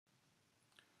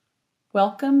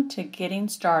Welcome to Getting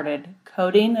Started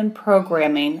Coding and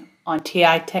Programming on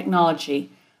TI Technology,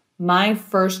 my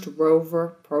first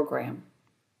Rover program.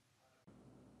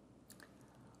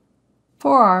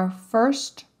 For our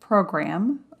first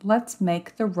program, let's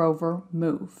make the rover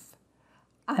move.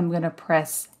 I'm going to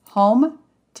press Home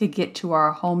to get to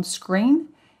our home screen,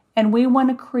 and we want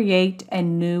to create a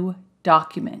new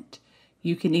document.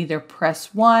 You can either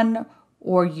press 1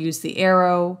 or use the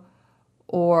arrow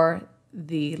or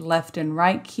the left and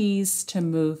right keys to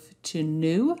move to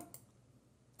new.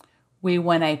 We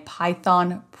want a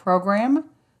Python program,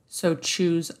 so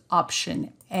choose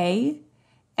option A,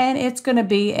 and it's going to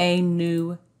be a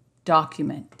new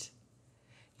document.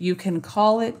 You can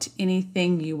call it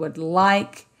anything you would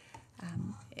like.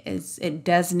 It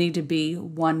does need to be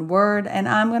one word, and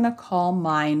I'm going to call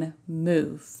mine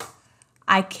move.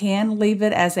 I can leave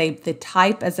it as the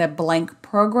type as a blank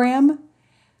program,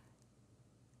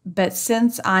 but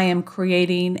since I am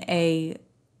creating a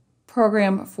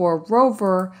program for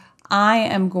Rover, I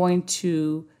am going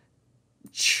to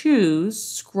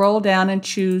scroll down and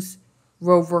choose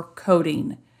Rover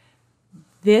Coding.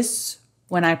 This,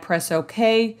 when I press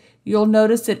OK, you'll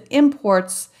notice it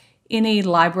imports any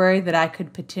library that I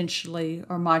could potentially,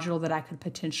 or module that I could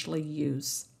potentially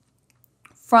use.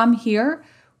 From here,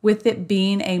 with it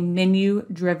being a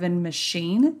menu-driven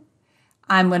machine,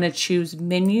 I'm going to choose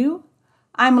Menu.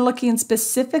 I'm looking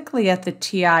specifically at the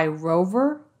TI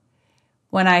Rover.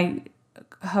 When I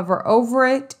hover over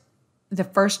it, the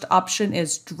first option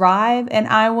is Drive, and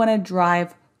I want to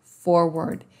drive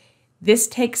forward. This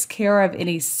takes care of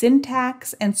any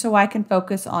syntax, and so I can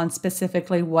focus on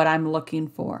specifically what I'm looking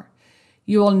for.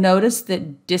 You will notice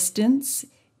that distance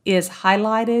is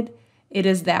highlighted. It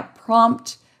is that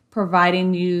prompt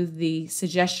providing you the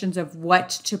suggestions of what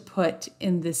to put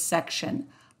in this section.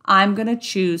 I'm going to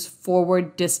choose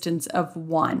forward distance of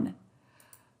 1.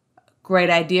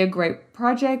 Great idea, great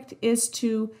project is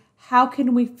to how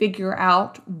can we figure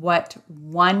out what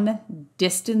one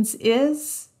distance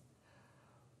is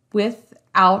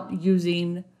without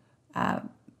using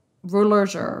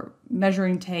rulers or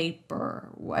measuring tape or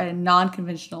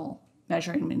non-conventional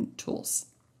measuring tools.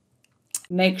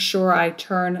 Make sure I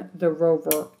turn the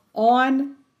rover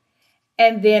on,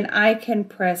 and then I can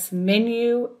press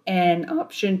Menu, and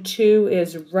option 2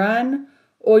 is Run,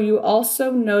 or you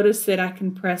also notice that I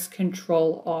can press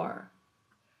Control R,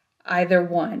 either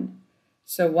one.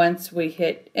 So once we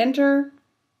hit Enter,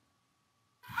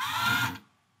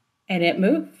 and it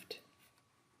moved.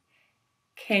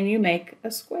 Can you make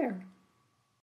a square?